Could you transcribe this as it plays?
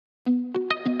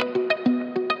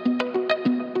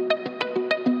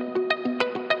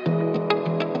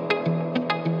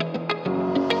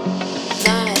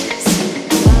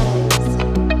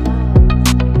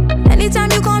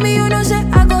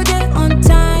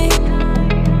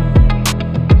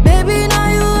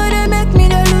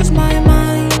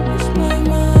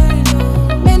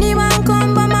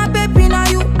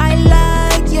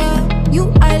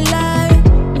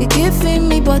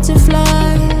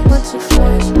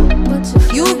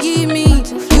You give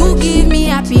me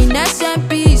happiness and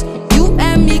peace. You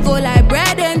and me go like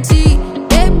bread and tea.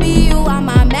 Baby, you are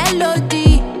my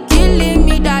melody. Killing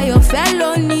me that your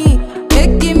felony.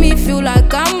 Making me feel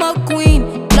like I'm a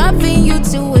queen. Loving you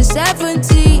till we're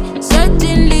 70.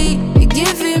 Certainly, you're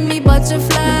giving me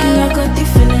butterflies. Looking like a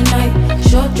thief in the night.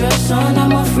 Short dress on,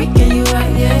 I'm a freak and you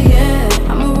right, yeah, yeah.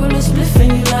 I'm a roller spliff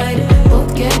and you light it.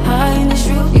 Both get high in the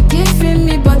truth. You're giving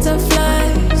me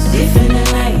butterflies. Thief in the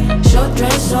night. Short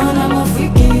dress on, I'm a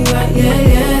freak and you right, yeah,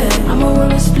 yeah. I'm a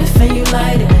roller spliff and you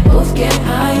light it. Both get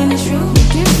high in the truth.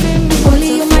 You're giving me butterflies. Only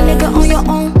you my nigga on your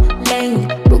own lane.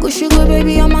 Buku sugar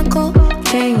baby on my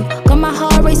cocaine. Got my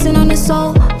heart racing on the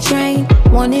soul train.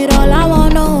 Want it all, I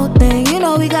want the whole thing. You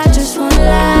know we got just one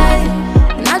life,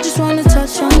 and I just wanna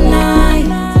touch all night.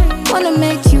 Wanna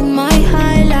make you my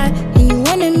highlight, and you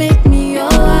wanna make me your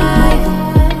wife.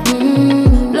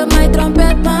 Blow my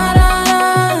trumpet,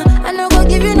 banana. I no go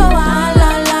give you no la.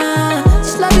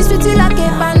 This love is sweet like a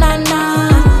banana.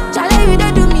 Charlie, you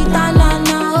dey do me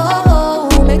tanana.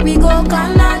 Oh, make me go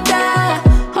Canada.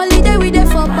 Holiday we dey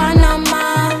for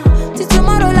Panama. Till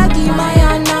tomorrow like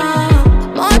Imayana.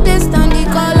 More days than the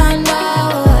calendar.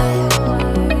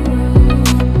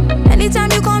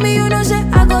 Anytime you call me, you know say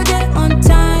I go there on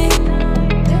time.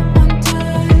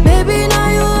 Baby, now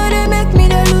you they make me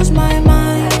they lose my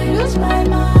mind.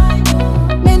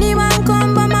 Many man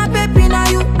come, but my baby now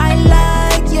you I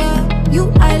like, yeah.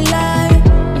 You I like.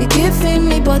 You giving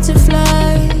me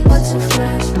butterflies.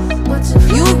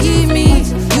 You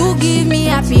give me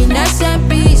happiness and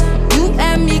peace. You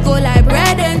and me go like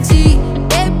bread and tea.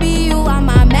 Baby, you are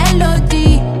my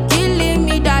melody. Killing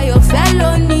me that your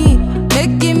felony.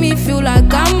 Making me feel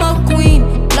like I'm a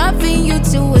queen. Loving you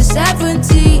till we're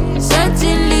 70.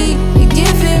 Certainly, you're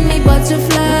giving me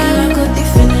butterflies. Like a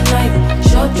thief in the night.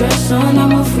 Short dress on,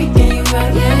 I'm a freak.